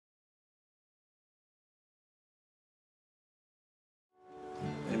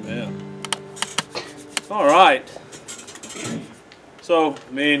All right. So,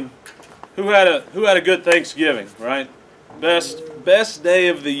 I mean, who had a good Thanksgiving, right? Best day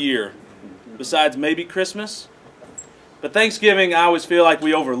of the year, besides maybe Christmas. But Thanksgiving, I always feel like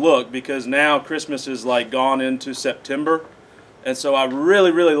we overlook because now Christmas is like gone into September, and so I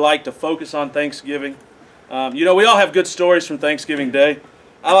really like to focus on Thanksgiving. You know, we all have good stories from Thanksgiving Day.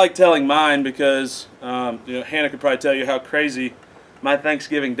 I like telling mine because you know, Hannah could probably tell you how crazy my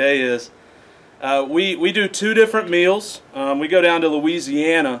Thanksgiving Day is. We do two different meals. We go down to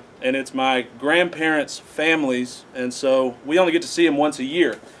Louisiana, and it's my grandparents' families, and so we only get to see them once a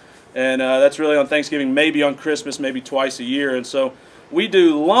year. And that's really on Thanksgiving, maybe on Christmas, maybe twice a year. And so we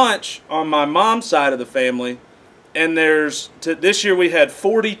do lunch on my mom's side of the family, and this year we had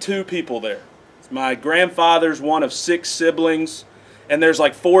 42 people there. My grandfather's one of 6 siblings, and there's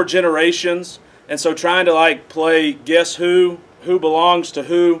like 4 generations. And so trying to like play guess who belongs to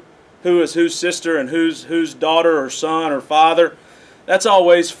who is whose sister and whose daughter or son or father, that's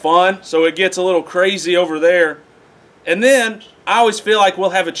always fun. So it gets a little crazy over there. And then I always feel like we'll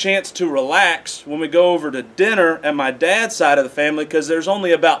have a chance to relax when we go over to dinner at my dad's side of the family because there's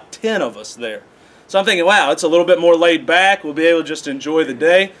only about 10 of us there. So I'm thinking, wow, it's a little bit more laid back. We'll be able to just enjoy the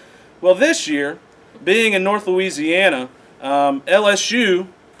day. Well, this year, being in North Louisiana, LSU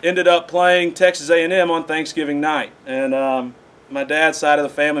ended up playing Texas A&M on Thanksgiving night. And my dad's side of the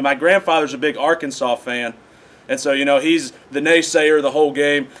family, my grandfather's a big Arkansas fan. And so, you know, he's the naysayer the whole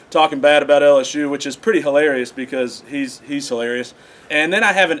game, talking bad about LSU, which is pretty hilarious because he's hilarious. And then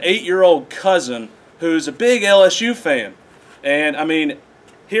I have an 8-year-old cousin who's a big LSU fan. And, I mean,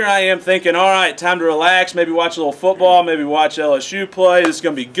 here I am thinking, all right, time to relax, maybe watch a little football, maybe watch LSU play, this is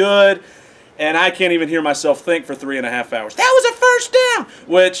going to be good. And I can't even hear myself think for 3.5 hours. That was a first down!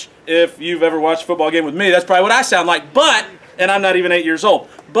 Which, if you've ever watched a football game with me, that's probably what I sound like. But, and I'm not even 8 years old.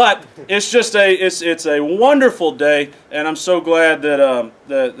 But it's just it's a wonderful day, and I'm so glad that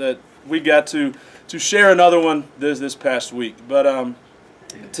that we got to share another one this past week. But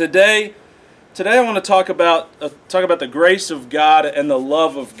today I want to talk about the grace of God and the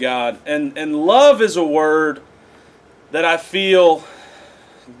love of God. And love is a word that I feel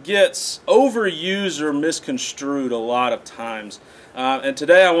gets overused or misconstrued a lot of times. And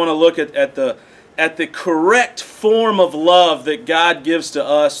today I want to look at the correct form of love that God gives to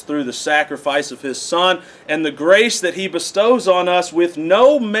us through the sacrifice of His Son and the grace that He bestows on us with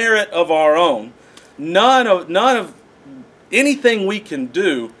no merit of our own. None of anything we can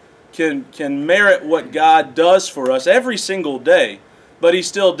do can merit what God does for us every single day, but He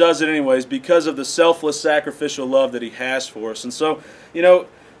still does it anyways because of the selfless sacrificial love that He has for us. And so, you know,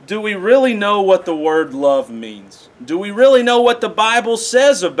 do we really know what the word love means? Do we really know what the Bible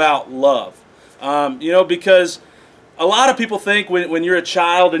says about love? You know, because a lot of people think when you're a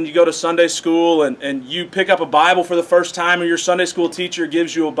child and you go to Sunday school and you pick up a Bible for the first time or your Sunday school teacher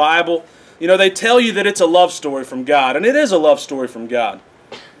gives you a Bible, you know, they tell you that it's a love story from God, and it is a love story from God.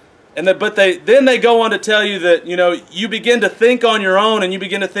 And then they go on to tell you that, you know, you begin to think on your own and you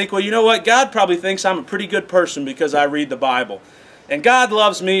begin to think, well, you know what, God probably thinks I'm a pretty good person because I read the Bible. And God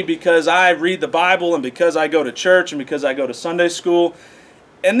loves me because I read the Bible and because I go to church and because I go to Sunday school.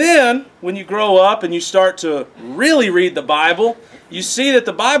 And then, when you grow up and you start to really read the Bible, you see that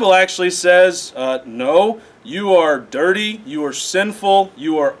the Bible actually says, no, you are dirty, you are sinful,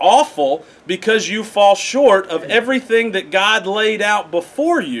 you are awful, because you fall short of everything that God laid out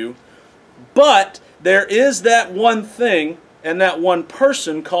before you. But there is that one thing and that one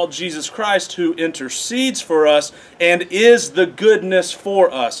person called Jesus Christ who intercedes for us and is the goodness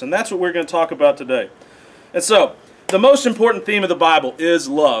for us. And that's what we're going to talk about today. And so, the most important theme of the Bible is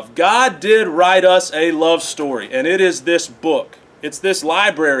love. God did write us a love story, and it is this book. It's this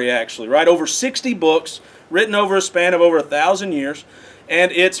library, actually, right? Over 60 books, written over a span of over 1,000 years,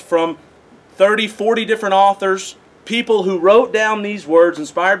 and it's from 30, 40 different authors, people who wrote down these words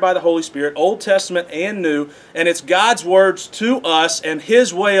inspired by the Holy Spirit, Old Testament and New, and it's God's words to us and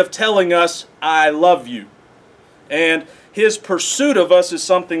His way of telling us, I love you. And His pursuit of us is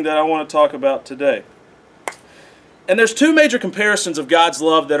something that I want to talk about today. And there's 2 major comparisons of God's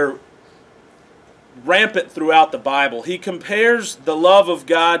love that are rampant throughout the Bible. He compares the love of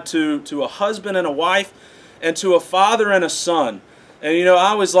God to a husband and a wife and to a father and a son. And you know, I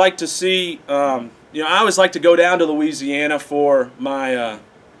always like to see, I always like to go down to Louisiana for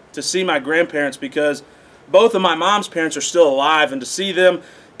to see my grandparents because both of my mom's parents are still alive, and to see them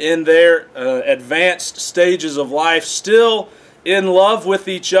in their advanced stages of life still in love with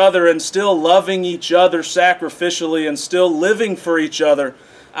each other and still loving each other sacrificially and still living for each other,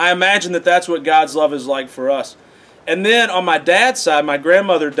 I imagine that that's what God's love is like for us. And then on my dad's side, my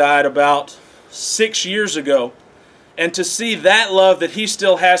grandmother died about 6 years ago, and to see that love that he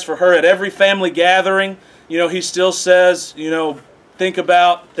still has for her at every family gathering. You know, he still says, you know, think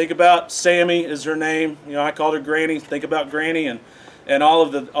about Sammy is her name. You know, I called her Granny. Think about Granny and all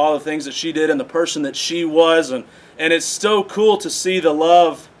the things that she did and the person that she was, and it's so cool to see the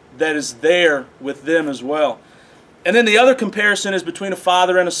love that is there with them as well. And then the other comparison is between a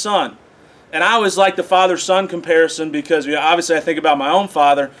father and a son. And I always like the father-son comparison because, you know, obviously I think about my own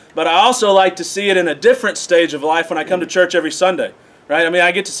father, but I also like to see it in a different stage of life when I come to church every Sunday. Right? I mean,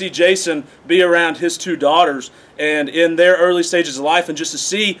 I get to see Jason be around his two daughters and in their early stages of life, and just to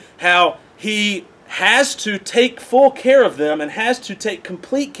see how he has to take full care of them and has to take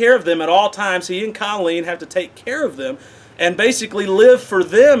complete care of them at all times. He and Colleen have to take care of them and basically live for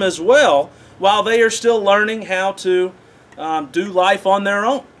them as well while they are still learning how to do life on their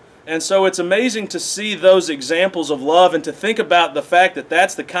own. And so it's amazing to see those examples of love and to think about the fact that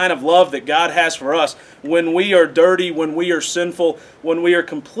that's the kind of love that God has for us when we are dirty, when we are sinful, when we are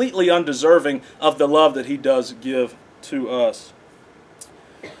completely undeserving of the love that He does give to us.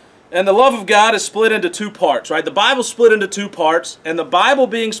 And the love of God is split into two parts, right? The Bible's split into two parts, and the Bible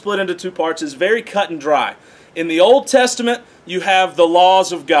being split into two parts is very cut and dry. In the Old Testament, you have the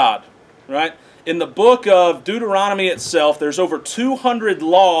laws of God, right? In the book of Deuteronomy itself, there's over 200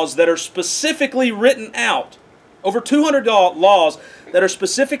 laws that are specifically written out. Over 200 laws that are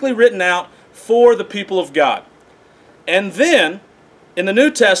specifically written out for the people of God. And then, in the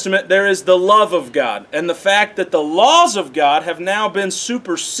New Testament, there is the love of God. And the fact that the laws of God have now been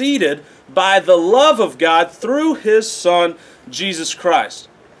superseded by the love of God through His Son, Jesus Christ.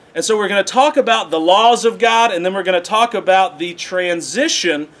 And so we're going to talk about the laws of God, and then we're going to talk about the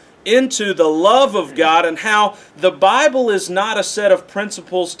transition into the love of God and how the Bible is not a set of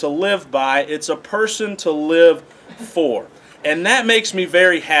principles to live by, it's a person to live for. And that makes me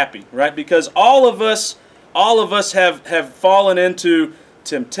very happy, right? Because all of us have fallen into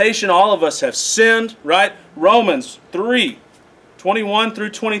temptation. All of us have sinned, right? Romans 3:21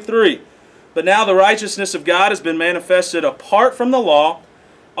 through 23. But now the righteousness of God has been manifested apart from the law,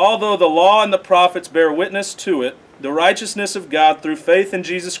 although the law and the prophets bear witness to it, the righteousness of God through faith in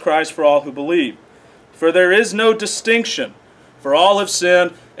Jesus Christ for all who believe. For there is no distinction, for all have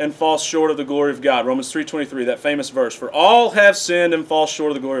sinned and fall short of the glory of God. Romans 3:23, that famous verse. For all have sinned and fall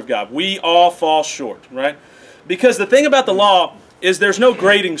short of the glory of God. We all fall short, right? Because the thing about the law is there's no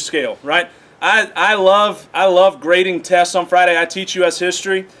grading scale, right? I love grading tests on Friday. I teach U.S.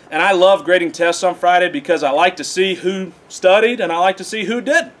 history, and I love grading tests on Friday because I like to see who studied and I like to see who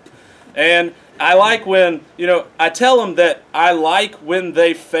didn't. And I like when, you know, I tell them that I like when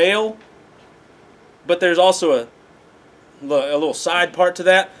they fail, but there's also a little side part to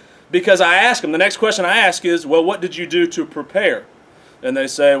that, because I ask them, the next question I ask is, well, what did you do to prepare? And they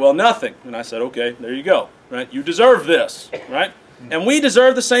say, well, nothing. And I said, okay, there you go, right? You deserve this, right? And we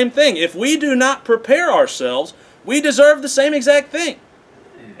deserve the same thing. If we do not prepare ourselves, we deserve the same exact thing.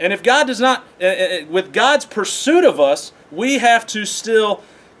 And if God does not, with God's pursuit of us, we have to still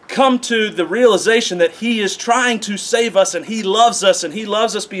come to the realization that He is trying to save us and He loves us and He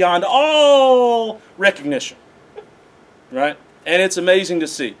loves us beyond all recognition. Right? And it's amazing to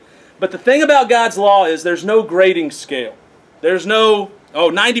see. But the thing about God's law is there's no grading scale. There's no, oh,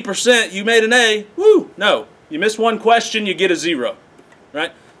 90% you made an A. Woo! No. You miss one question, you get a 0.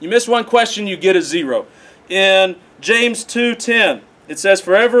 Right? You miss one question, you get a 0. In James 2:10, it says,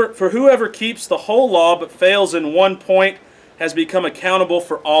 For whoever keeps the whole law but fails in one point has become accountable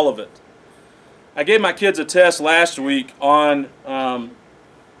for all of it. I gave my kids a test last week on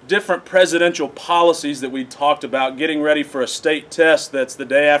different presidential policies that we talked about, getting ready for a state test that's the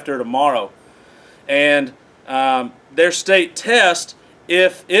day after tomorrow. And their state test,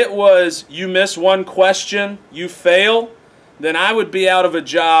 if it was you miss one question, you fail, then I would be out of a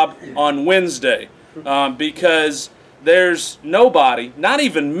job on Wednesday because there's nobody, not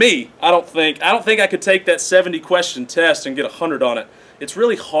even me, I don't think I could take that 70-question test and get 100 on it. It's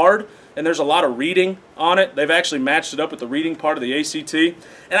really hard, and there's a lot of reading on it. They've actually matched it up with the reading part of the ACT,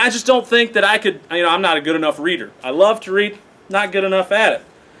 and I just don't think that I could, you know, I'm not a good enough reader. I love to read, not good enough at it.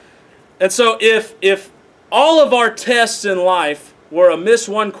 And so if all of our tests in life were a miss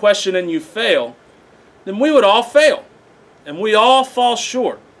one question and you fail, then we would all fail, and we all fall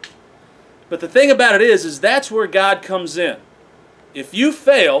short. But the thing about it is that's where God comes in. If you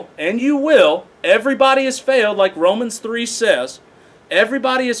fail, and you will, everybody has failed, like Romans 3 says.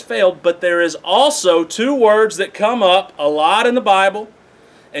 Everybody has failed, but there is also two words that come up a lot in the Bible,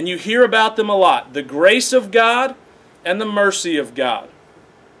 and you hear about them a lot. The grace of God and the mercy of God.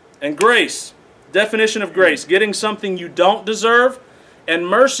 And grace, definition of grace, getting something you don't deserve And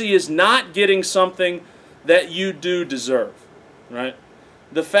mercy is not getting something that you do deserve, right?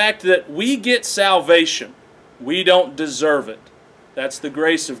 The fact that we get salvation, we don't deserve it. That's the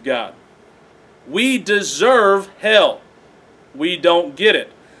grace of God. We deserve hell. We don't get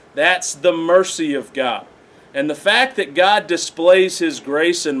it. That's the mercy of God. And the fact that God displays His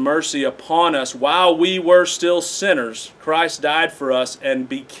grace and mercy upon us while we were still sinners, Christ died for us and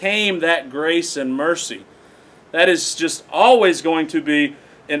became that grace and mercy. That is just always going to be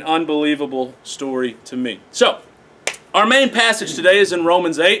an unbelievable story to me. So, our main passage today is in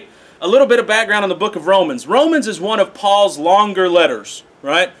Romans 8. A little bit of background on the book of Romans. Romans is one of Paul's longer letters,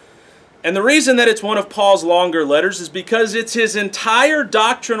 right? And the reason that it's one of Paul's longer letters is because it's his entire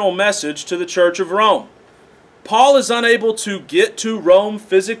doctrinal message to the church of Rome. Paul is unable to get to Rome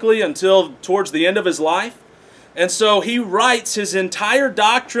physically until towards the end of his life. And so he writes his entire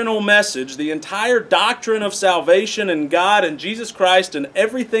doctrinal message, the entire doctrine of salvation and God and Jesus Christ and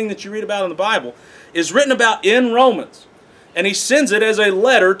everything that you read about in the Bible is written about in Romans. And he sends it as a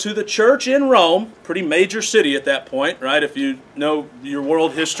letter to the church in Rome, pretty major city at that point, right? If you know your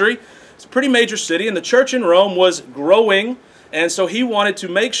world history, it's a pretty major city, and the church in Rome was growing. And so he wanted to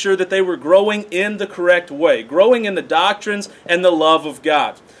make sure that they were growing in the correct way, growing in the doctrines and the love of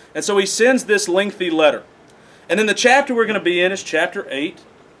God. And so he sends this lengthy letter. And then the chapter we're going to be in is chapter 8.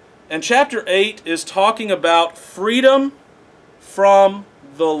 And chapter 8 is talking about freedom from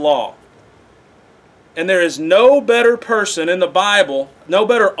the law. And there is no better person in the Bible, no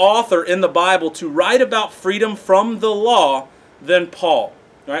better author in the Bible to write about freedom from the law than Paul.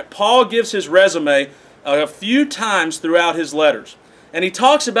 Right? Paul gives his resume a few times throughout his letters. And he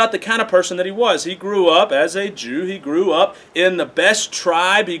talks about the kind of person that he was. He grew up as a Jew. He grew up in the best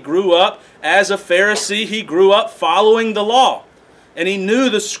tribe. He grew up as a Pharisee. He grew up following the law. And he knew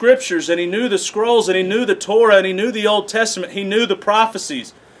the scriptures, and he knew the scrolls, and he knew the Torah, and he knew the Old Testament. He knew the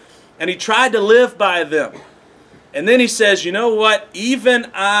prophecies. And he tried to live by them. And then he says, you know what?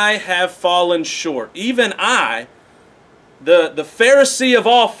 Even I have fallen short. Even I, the Pharisee of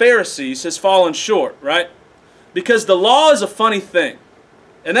all Pharisees, has fallen short, right? Because the law is a funny thing.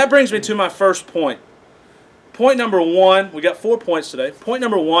 And that brings me to my first point. Point number one, we got 4 points today. Point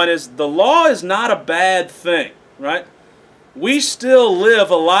number one is the law is not a bad thing, right? We still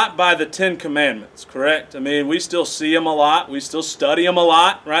live a lot by the 10 Commandments, correct? I mean, we still see them a lot. We still study them a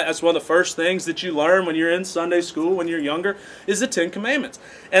lot, right? That's one of the first things that you learn when you're in Sunday school, when you're younger, is the 10 Commandments.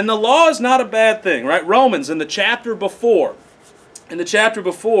 And the law is not a bad thing, right? Romans, in the chapter before,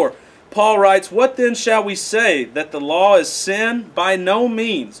 Paul writes, "What then shall we say? That the law is sin? By no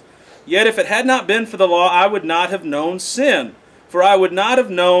means. Yet if it had not been for the law, I would not have known sin. For I would not have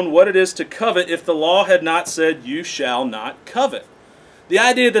known what it is to covet if the law had not said, you shall not covet." The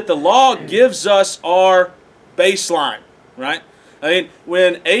idea that the law gives us our baseline, right? I mean,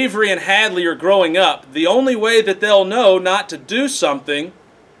 when Avery and Hadley are growing up, the only way that they'll know not to do something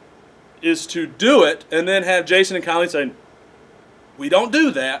is to do it, and then have Jason and Colleen saying, we don't do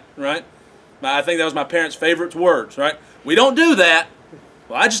that, right? I think that was my parents' favorite words, right? We don't do that.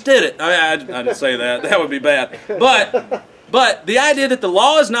 Well, I just did it. I didn't say that. That would be bad. But the idea that the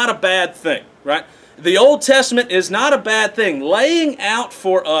law is not a bad thing, right? The Old Testament is not a bad thing. Laying out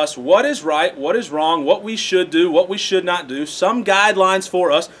for us what is right, what is wrong, what we should do, what we should not do, some guidelines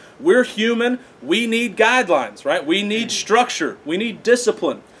for us. We're human. We need guidelines, right? We need structure. We need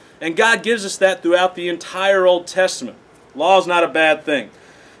discipline. And God gives us that throughout the entire Old Testament. Law is not a bad thing.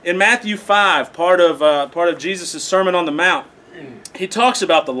 In Matthew 5, part of Jesus' Sermon on the Mount, he talks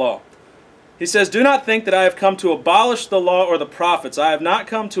about the law. He says, "Do not think that I have come to abolish the law or the prophets. I have not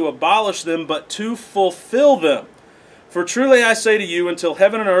come to abolish them, but to fulfill them. For truly I say to you, until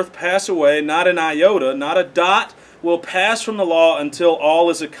heaven and earth pass away, not an iota, not a dot will pass from the law until all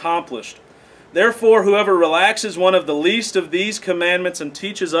is accomplished. Therefore, whoever relaxes one of the least of these commandments and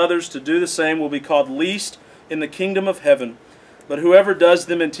teaches others to do the same will be called least in the kingdom of heaven. But whoever does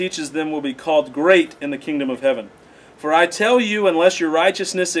them and teaches them will be called great in the kingdom of heaven. For I tell you, unless your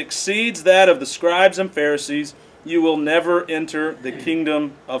righteousness exceeds that of the scribes and Pharisees, you will never enter the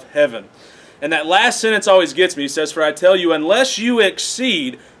kingdom of heaven." And that last sentence always gets me. He says, "For I tell you, unless you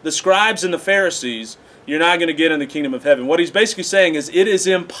exceed the scribes and the Pharisees, you're not going to get in the kingdom of heaven." What he's basically saying is it is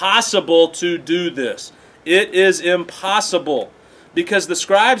impossible to do this. It is impossible. Because the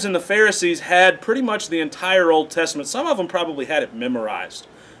scribes and the Pharisees had pretty much the entire Old Testament. Some of them probably had it memorized.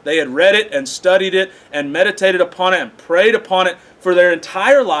 They had read it and studied it and meditated upon it and prayed upon it for their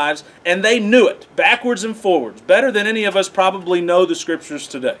entire lives, and they knew it backwards and forwards, better than any of us probably know the Scriptures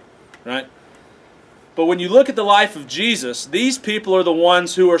today, right? But when you look at the life of Jesus, these people are the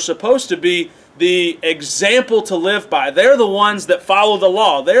ones who are supposed to be the example to live by. They're the ones that follow the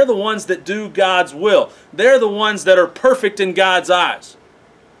law. They're the ones that do God's will. They're the ones that are perfect in God's eyes.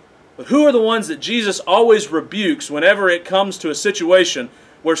 But who are the ones that Jesus always rebukes whenever it comes to a situation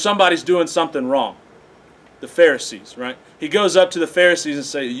where somebody's doing something wrong? The Pharisees, right? He goes up to the Pharisees and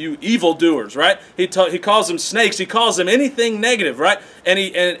says, "You evildoers," right? He calls them snakes. He calls them anything negative, right?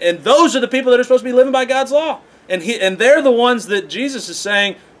 And those are the people that are supposed to be living by God's law. And they're the ones that Jesus is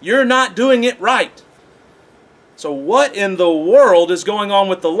saying, "You're not doing it right." So what in the world is going on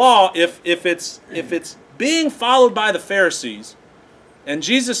with the law if it's being followed by the Pharisees, and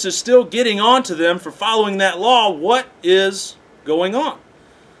Jesus is still getting on to them for following that law? What is going on?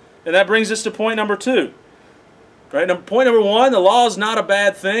 And that brings us to point number 2. Right? Point number 1, the law is not a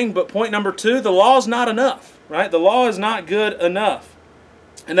bad thing, but point number 2, the law is not enough. Right? The law is not good enough.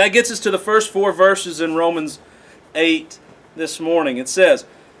 And that gets us to the first 4 verses in Romans 8 this morning. It says,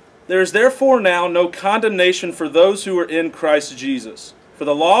 "There is therefore now no condemnation for those who are in Christ Jesus. For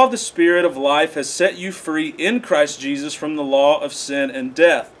the law of the Spirit of life has set you free in Christ Jesus from the law of sin and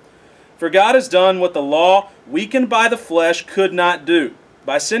death. For God has done what the law, weakened by the flesh, could not do.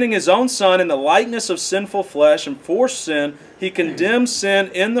 By sending His own Son in the likeness of sinful flesh, and for sin, He condemned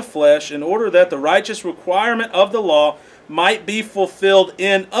sin in the flesh, in order that the righteous requirement of the law might be fulfilled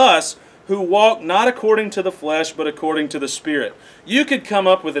in us, who walk not according to the flesh, but according to the Spirit." You could come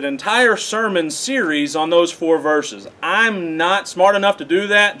up with an entire sermon series on those 4 verses. I'm not smart enough to do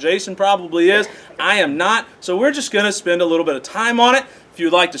that. Jason probably is. I am not. So we're just going to spend a little bit of time on it. If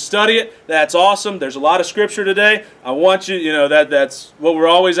you'd like to study it, that's awesome. There's a lot of scripture today. I want you, that's what we're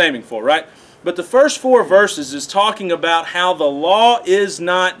always aiming for, right? But the first 4 verses is talking about how the law is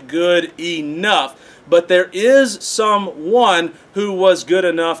not good enough, but there is someone who was good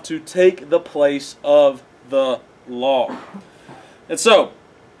enough to take the place of the law. And so,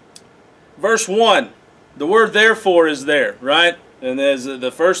 verse 1, the word therefore is there, right? And there's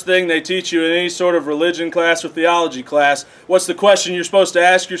the first thing they teach you in any sort of religion class or theology class. What's the question you're supposed to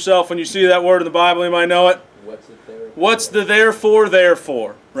ask yourself when you see that word in the Bible? Anybody know it? What's the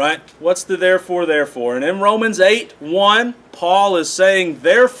therefore, right? What's the therefore? And in Romans 8:1, Paul is saying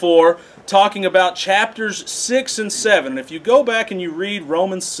therefore, talking about chapters 6 and 7. And if you go back and you read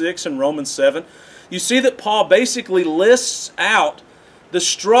Romans 6 and Romans 7, you see that Paul basically lists out the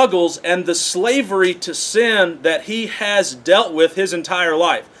struggles and the slavery to sin that he has dealt with his entire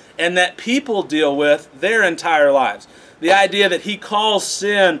life, and that people deal with their entire lives. The idea that he calls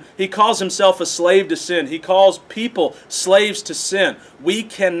sin, he calls himself a slave to sin. He calls people slaves to sin. We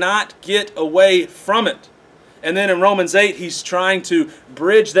cannot get away from it. And then in Romans 8, he's trying to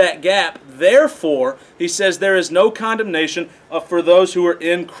bridge that gap. Therefore, he says there is no condemnation for those who are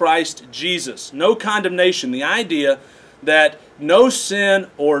in Christ Jesus. No condemnation. The idea that no sin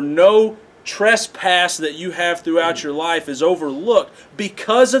or no trespass that you have throughout your life is overlooked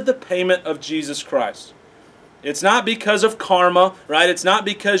because of the payment of Jesus Christ. It's not because of karma, right? It's not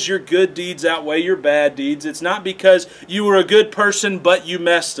because your good deeds outweigh your bad deeds. It's not because you were a good person but you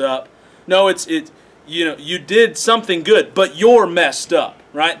messed up. No, you did something good, but you're messed up,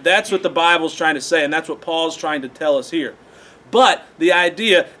 right? That's what the Bible's trying to say, and that's what Paul's trying to tell us here. But the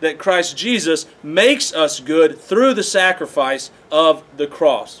idea that Christ Jesus makes us good through the sacrifice of the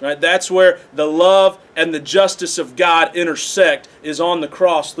cross, right? That's where the love and the justice of God intersect, is on the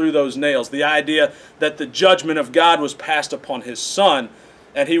cross through those nails. The idea that the judgment of God was passed upon His Son,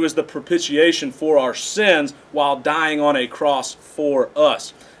 and He was the propitiation for our sins while dying on a cross for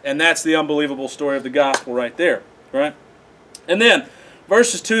us. And that's the unbelievable story of the gospel right there, right? And then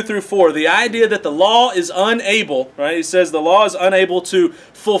verses 2 through 4, the idea that the law is unable, right? He says the law is unable to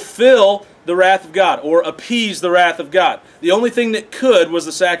fulfill the wrath of God or appease the wrath of God. The only thing that could was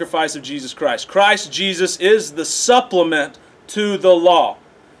the sacrifice of Jesus Christ. Christ Jesus is the supplement to the law.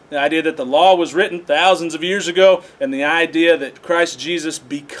 The idea that the law was written thousands of years ago, and the idea that Christ Jesus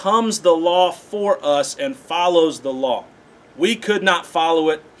becomes the law for us and follows the law. We could not follow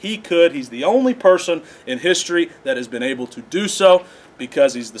it. He could. He's the only person in history that has been able to do so,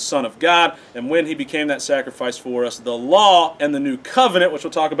 because He's the Son of God. And when He became that sacrifice for us, the law and the new covenant, which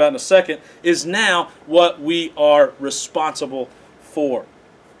we'll talk about in a second, is now what we are responsible for.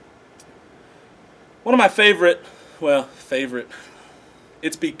 One of my favorite,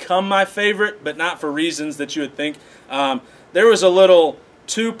 it's become my favorite, but not for reasons that you would think. There was a little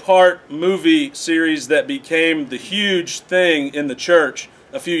 2-part movie series that became the huge thing in the church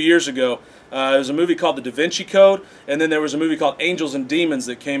a few years ago. There was a movie called The Da Vinci Code, and then there was a movie called Angels and Demons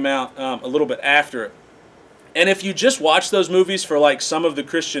that came out a little bit after it. And if you just watch those movies for like some of the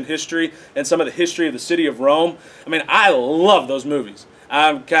Christian history and some of the history of the city of Rome, I mean, I love those movies.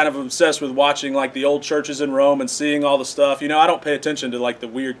 I'm kind of obsessed with watching like the old churches in Rome and seeing all the stuff. You know, I don't pay attention to like the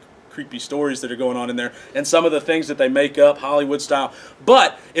weird, creepy stories that are going on in there and some of the things that they make up, Hollywood style.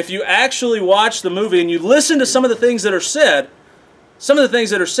 But if you actually watch the movie and you listen to some of the things that are said, some of the things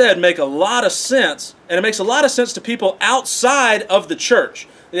that are said make a lot of sense, and it makes a lot of sense to people outside of the church.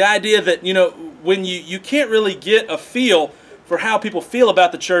 The idea that, you know, when you can't really get a feel for how people feel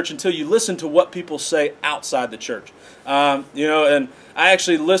about the church until you listen to what people say outside the church. You know, and I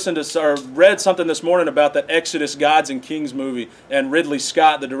actually listened to or read something this morning about that Exodus Gods and Kings movie, and Ridley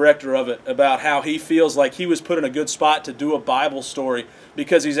Scott, the director of it, about how he feels like he was put in a good spot to do a Bible story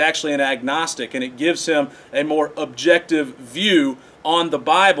because he's actually an agnostic, and it gives him a more objective view on the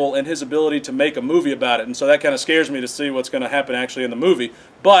Bible and his ability to make a movie about it. And so that kind of scares me to see what's going to happen actually in the movie.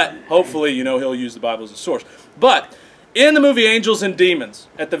 But hopefully, you know, he'll use the Bible as a source. But in the movie Angels and Demons,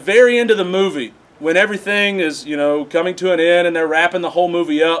 at the very end of the movie, when everything is, you know, coming to an end and they're wrapping the whole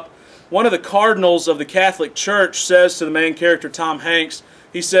movie up, one of the cardinals of the Catholic Church says to the main character, Tom Hanks,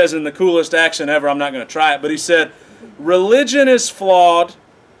 he says in the coolest accent ever, I'm not going to try it, but he said, religion is flawed,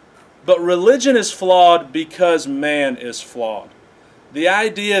 but religion is flawed because man is flawed. The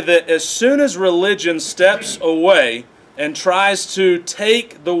idea that as soon as religion steps away and tries to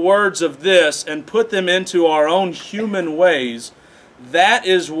take the words of this and put them into our own human ways, that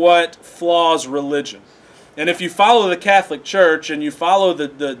is what flaws religion. And if you follow the Catholic Church and you follow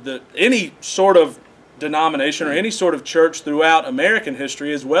any sort of denomination or any sort of church throughout American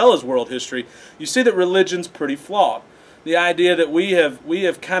history as well as world history, you see that religion's pretty flawed. The idea that we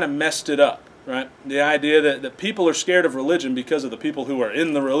have kind of messed it up. Right? The idea that people are scared of religion because of the people who are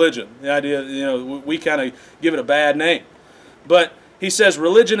in the religion. The idea, you know, we kind of give it a bad name. But he says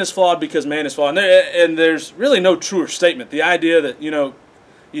religion is flawed because man is flawed. And there's really no truer statement. The idea that, you know,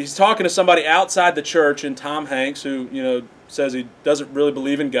 he's talking to somebody outside the church, and Tom Hanks, who, you know, says he doesn't really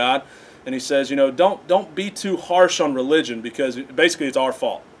believe in God. And he says, you know, don't be too harsh on religion because basically it's our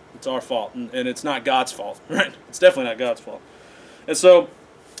fault. It's our fault. And it's not God's fault. Right? It's definitely not God's fault. And so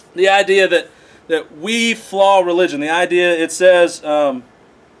the idea that we flaw religion, the idea, it says,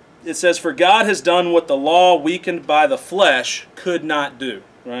 for God has done what the law weakened by the flesh could not do.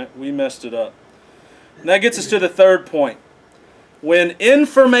 Right? We messed it up. And that gets us to the third point. When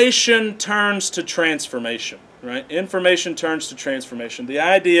information turns to transformation. Right? Information turns to transformation. The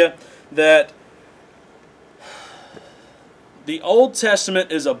idea that the Old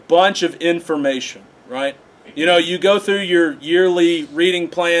Testament is a bunch of information. Right? You know, you go through your yearly reading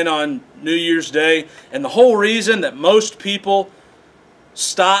plan on New Year's Day, and the whole reason that most people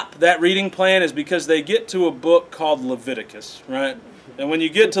stop that reading plan is because they get to a book called Leviticus, right? And when you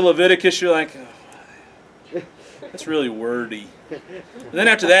get to Leviticus, you're like, oh, that's really wordy. And then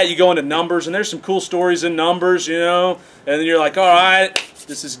after that, you go into Numbers, and there's some cool stories in Numbers, you know, and then you're like, all right,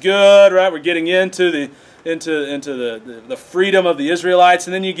 this is good, right? We're getting into the freedom of the Israelites,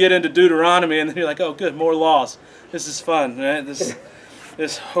 and then you get into Deuteronomy, and then you're like, oh, good, more laws. This is fun, right? This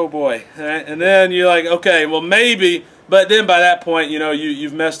oh boy, right? And then you're like, okay, well maybe, but then by that point, you know,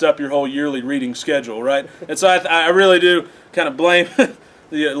 you've messed up your whole yearly reading schedule, right? And so I really do kind of blame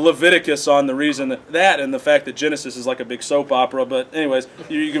the Leviticus on the reason that and the fact that Genesis is like a big soap opera. But anyways,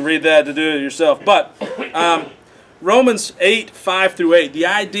 you can read that to do it yourself. But Romans 8:5-8, the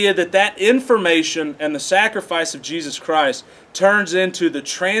idea that information and the sacrifice of Jesus Christ turns into the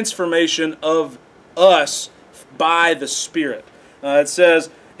transformation of us by the Spirit. It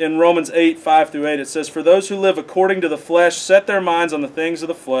says in Romans 8:5-8, it says, for those who live according to the flesh set their minds on the things of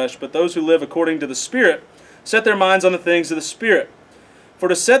the flesh, but those who live according to the Spirit set their minds on the things of the Spirit. For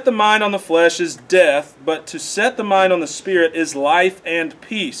to set the mind on the flesh is death, but to set the mind on the Spirit is life and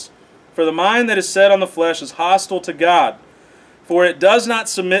peace. For the mind that is set on the flesh is hostile to God, for it does not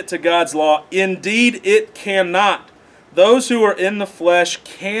submit to God's law. Indeed, it cannot. Those who are in the flesh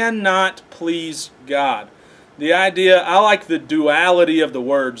cannot please God. The idea, I like the duality of the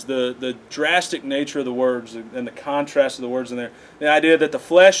words, the drastic nature of the words and the contrast of the words in there. The idea that the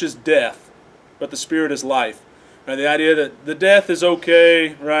flesh is death, but the Spirit is life. Right? The idea that the death is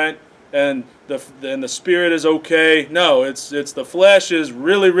okay, right? And the Spirit is okay. No, it's the flesh is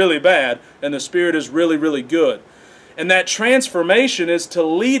really, really bad, and the Spirit is really, really good. And that transformation is to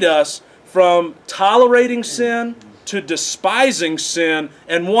lead us from tolerating sin to despising sin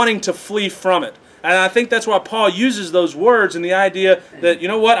and wanting to flee from it. And I think that's why Paul uses those words and the idea that, you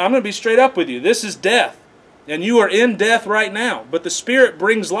know what, I'm going to be straight up with you. This is death. And you are in death right now. But the Spirit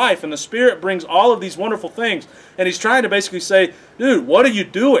brings life, and the Spirit brings all of these wonderful things. And he's trying to basically say, dude, what are you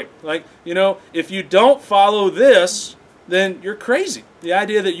doing? Like, you know, if you don't follow this, then you're crazy. The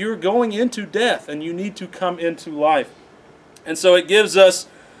idea that you're going into death and you need to come into life. And so it gives us,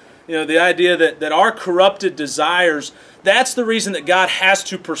 you know, the idea that our corrupted desires, that's the reason that God has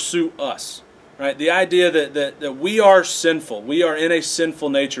to pursue us. Right? The idea that we are sinful. We are in a sinful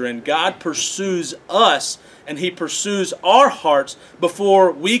nature, and God pursues us, and He pursues our hearts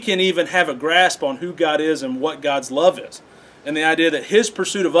before we can even have a grasp on who God is and what God's love is. And the idea that His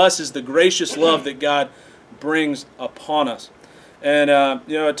pursuit of us is the gracious love that God brings upon us. And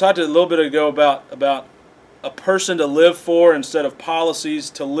you know, I talked a little bit ago about a person to live for instead of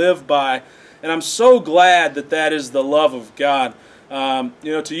policies to live by, and I'm so glad that that is the love of God. You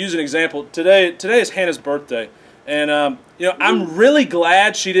know, to use an example, today is Hannah's birthday, and you know, I'm really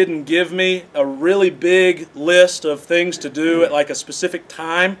glad she didn't give me a really big list of things to do at like a specific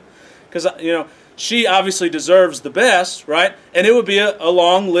time, because you know, she obviously deserves the best, right? And it would be a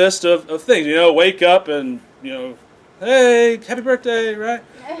long list of things. You know, wake up and, you know, hey, happy birthday, right?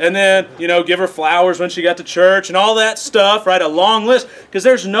 And then, you know, give her flowers when she got to church and all that stuff, right? A long list, because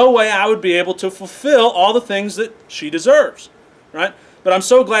there's no way I would be able to fulfill all the things that she deserves. Right? But I'm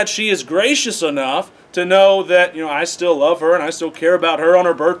so glad she is gracious enough to know that, you know, I still love her and I still care about her on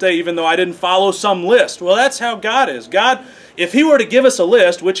her birthday, even though I didn't follow some list. Well, that's how God is. God, if He were to give us a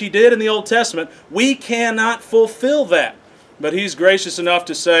list, which He did in the Old Testament, we cannot fulfill that. But He's gracious enough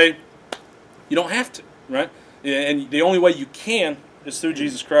to say, you don't have to, right? And the only way you can is through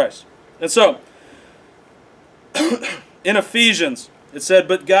Jesus Christ. And so, in Ephesians, it said,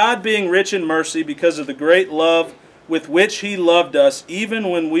 "But God, being rich in mercy, because of the great love with which He loved us, even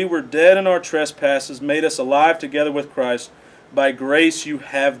when we were dead in our trespasses, made us alive together with Christ. By grace you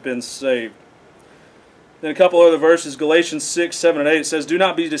have been saved." Then a couple other verses, Galatians 6, 7, and 8, it says, "Do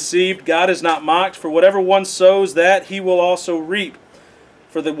not be deceived, God is not mocked, for whatever one sows, that he will also reap.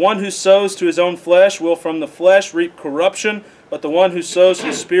 For the one who sows to his own flesh will from the flesh reap corruption, but the one who sows to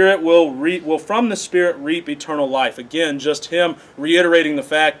the Spirit will from the Spirit reap eternal life." Again, just him reiterating the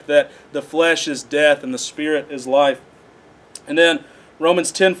fact that the flesh is death and the Spirit is life. And then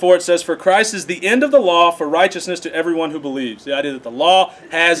Romans 10:4, it says, "For Christ is the end of the law for righteousness to everyone who believes." The idea that the law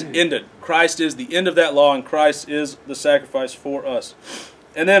has ended. Christ is the end of that law, and Christ is the sacrifice for us.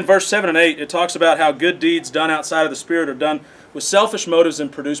 And then verse 7 and 8, it talks about how good deeds done outside of the Spirit are done with selfish motives and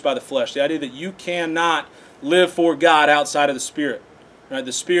produced by the flesh. The idea that you cannot live for God outside of the Spirit. Right?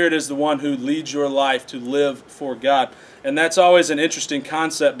 The Spirit is the one who leads your life to live for God. And that's always an interesting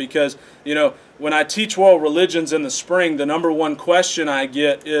concept because, you know, when I teach world religions in the spring, the number one question I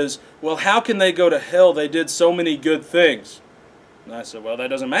get is, well, how can they go to hell? They did so many good things. And I said, well, that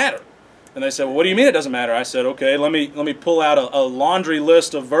doesn't matter. And they said, well, what do you mean it doesn't matter? I said, okay, let me pull out a laundry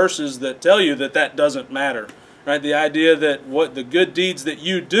list of verses that tell you that that doesn't matter. Right? The idea that what the good deeds that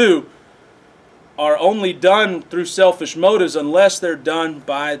you do are only done through selfish motives unless they're done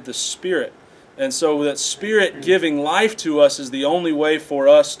by the Spirit. And so that Spirit giving life to us is the only way for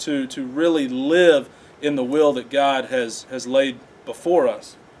us to really live in the will that God has laid before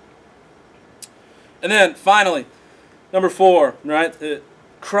us. And then finally, number 4, right?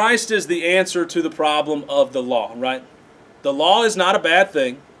 Christ is the answer to the problem of the law, right? The law is not a bad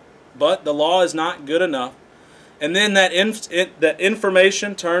thing, but the law is not good enough. And then that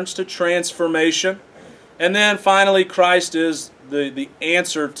information turns to transformation. And then finally, Christ is the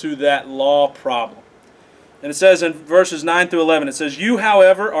answer to that law problem. And it says in verses 9 through 11, it says, "You,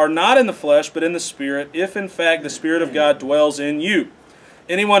 however, are not in the flesh, but in the Spirit, if in fact the Spirit of God dwells in you.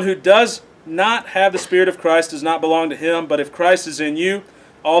 Anyone who does not have the Spirit of Christ does not belong to him, but if Christ is in you,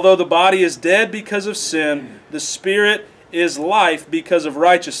 although the body is dead because of sin, the Spirit is life because of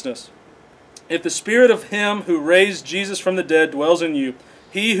righteousness. If the Spirit of Him who raised Jesus from the dead dwells in you,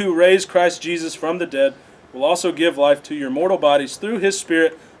 He who raised Christ Jesus from the dead will also give life to your mortal bodies through His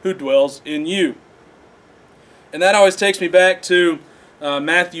Spirit who dwells in you." And that always takes me back to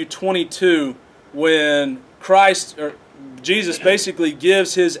Matthew 22, when Jesus basically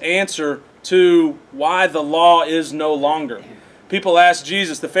gives His answer to why the law is no longer. People ask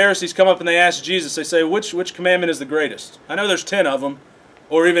Jesus, the Pharisees come up and they ask Jesus, they say, which commandment is the greatest? I know there's 10 of them.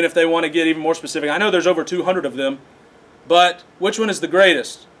 Or even if they want to get even more specific, I know there's over 200 of them, but which one is the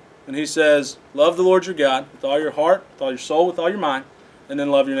greatest? And He says, love the Lord your God with all your heart, with all your soul, with all your mind, and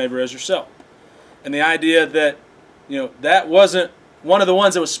then love your neighbor as yourself. And the idea that, you know, that wasn't one of the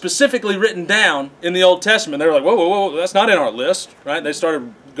ones that was specifically written down in the Old Testament. They were like, whoa, whoa, whoa, that's not in our list, right? They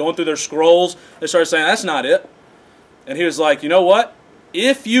started going through their scrolls. They started saying, that's not it. And He was like, you know what?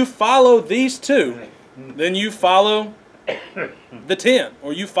 If you follow these two, then you follow the 10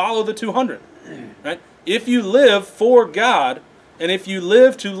 or you follow the 200. Right? If you live for God and if you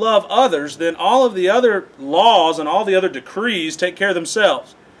live to love others, then all of the other laws and all the other decrees take care of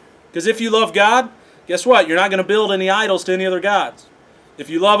themselves. Because if you love God, guess what? You're not going to build any idols to any other gods. If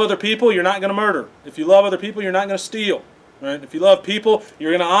you love other people, you're not going to murder. If you love other people, you're not going to steal. Right? If you love people,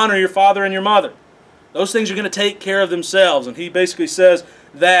 you're going to honor your father and your mother. Those things are going to take care of themselves. And he basically says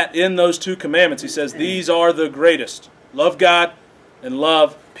that in those 2 commandments. He says these are the greatest. Love God and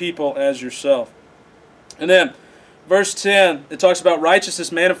love people as yourself. And then verse 10, it talks about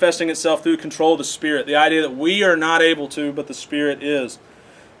righteousness manifesting itself through control of the Spirit. The idea that we are not able to, but the Spirit is.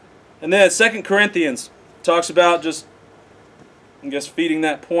 And then 2 Corinthians talks about just, I guess, feeding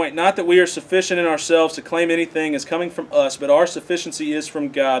that point. Not that we are sufficient in ourselves to claim anything as coming from us, but our sufficiency is from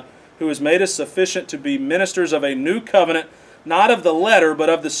God, who has made us sufficient to be ministers of a new covenant, not of the letter, but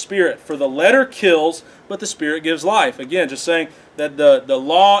of the Spirit. For the letter kills, but the Spirit gives life. Again, just saying that the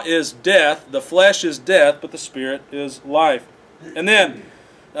law is death, the flesh is death, but the Spirit is life. And then,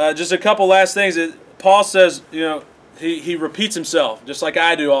 just a couple last things. Paul says, you know, he repeats himself, just like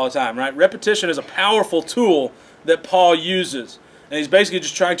I do all the time, right? Repetition is a powerful tool that Paul uses. And he's basically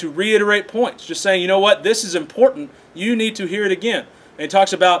just trying to reiterate points, just saying, you know what, this is important, you need to hear it again. And he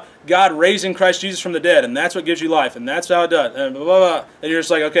talks about God raising Christ Jesus from the dead, and that's what gives you life, and that's how it does, and blah, blah, blah. And you're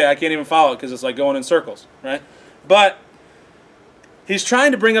just like, okay, I can't even follow it because it's like going in circles, right? But he's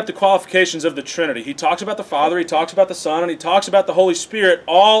trying to bring up the qualifications of the Trinity. He talks about the Father, he talks about the Son, and he talks about the Holy Spirit,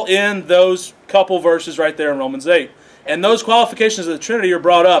 all in those couple verses right there in Romans 8. And those qualifications of the Trinity are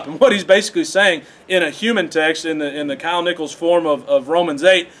brought up. And what he's basically saying in a human text, in the Kyle Nichols form of Romans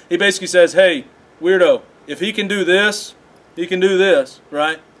 8, he basically says, hey, weirdo, if he can do this, he can do this,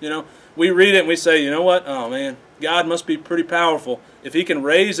 right? You know, we read it and we say, you know what? Oh, man, God must be pretty powerful. If he can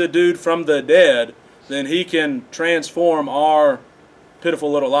raise a dude from the dead, then he can transform our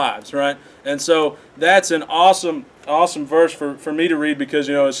pitiful little lives, right? And so that's an awesome verse for me to read because,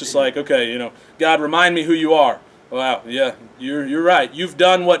 you know, it's just like, okay, you know, God, remind me who you are. Wow, yeah, you're right. You've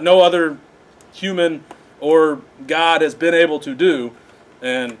done what no other human or God has been able to do,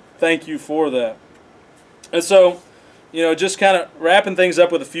 and thank you for that. And so, you know, just kind of wrapping things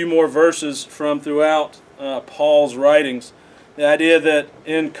up with a few more verses from throughout Paul's writings. The idea that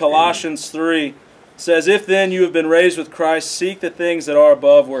in Colossians 3 says, if then you have been raised with Christ, seek the things that are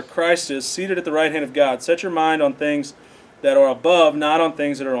above, where Christ is, seated at the right hand of God. Set your mind on things that are above, not on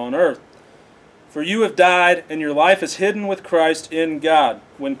things that are on earth. For you have died, and your life is hidden with Christ in God.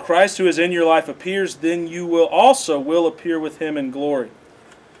 When Christ who is in your life appears, then you will appear with him in glory.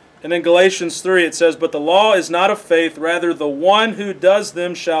 And in Galatians 3 it says, but the law is not of faith, rather the one who does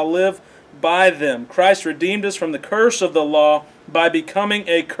them shall live by them. Christ redeemed us from the curse of the law by becoming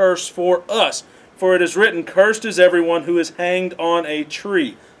a curse for us. For it is written, cursed is everyone who is hanged on a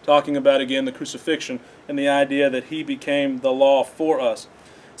tree. Talking about, again, the crucifixion and the idea that he became the law for us.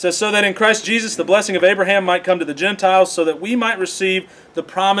 It says, so that in Christ Jesus the blessing of Abraham might come to the Gentiles, so that we might receive the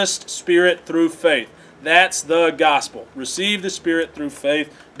promised Spirit through faith. That's the gospel. Receive the Spirit through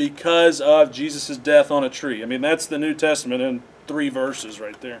faith because of Jesus' death on a tree. I mean, that's the New Testament in 3 verses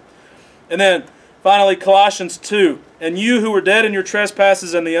right there. And then, finally, Colossians 2. And you who were dead in your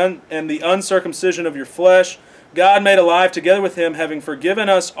trespasses and the uncircumcision of your flesh, God made alive together with him, having forgiven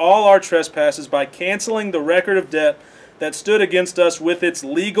us all our trespasses by canceling the record of debt that stood against us with its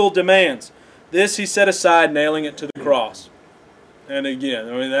legal demands. This he set aside, nailing it to the cross. And again,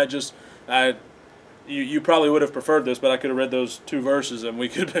 I mean, that just, you probably would have preferred this, but I could have read those 2 verses and we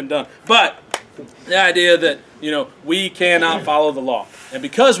could have been done. But the idea that, you know, we cannot follow the law. And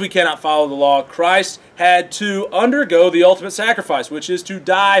because we cannot follow the law, Christ had to undergo the ultimate sacrifice, which is to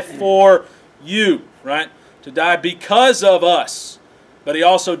die for you, right? To die because of us. But he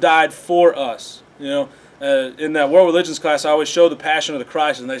also died for us, you know. In that world religions class, I always show the Passion of the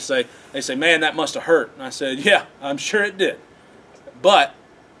Christ, and they say, man, that must have hurt. And I said, yeah, I'm sure it did. But,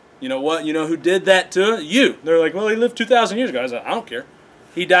 you know what? You know who did that to it? You. They're like, well, he lived 2,000 years ago. I said, I don't care.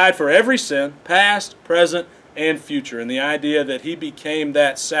 He died for every sin, past, present, and future. And the idea that he became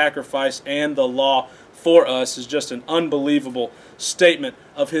that sacrifice and the law for us is just an unbelievable statement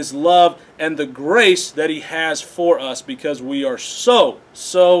of his love and the grace that he has for us, because we are so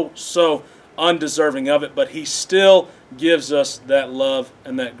undeserving of it, but he still gives us that love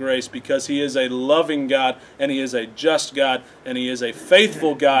and that grace because he is a loving God, and he is a just God, and he is a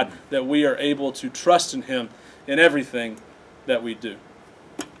faithful God, that we are able to trust in him in everything that we do.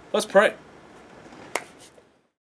 Let's pray.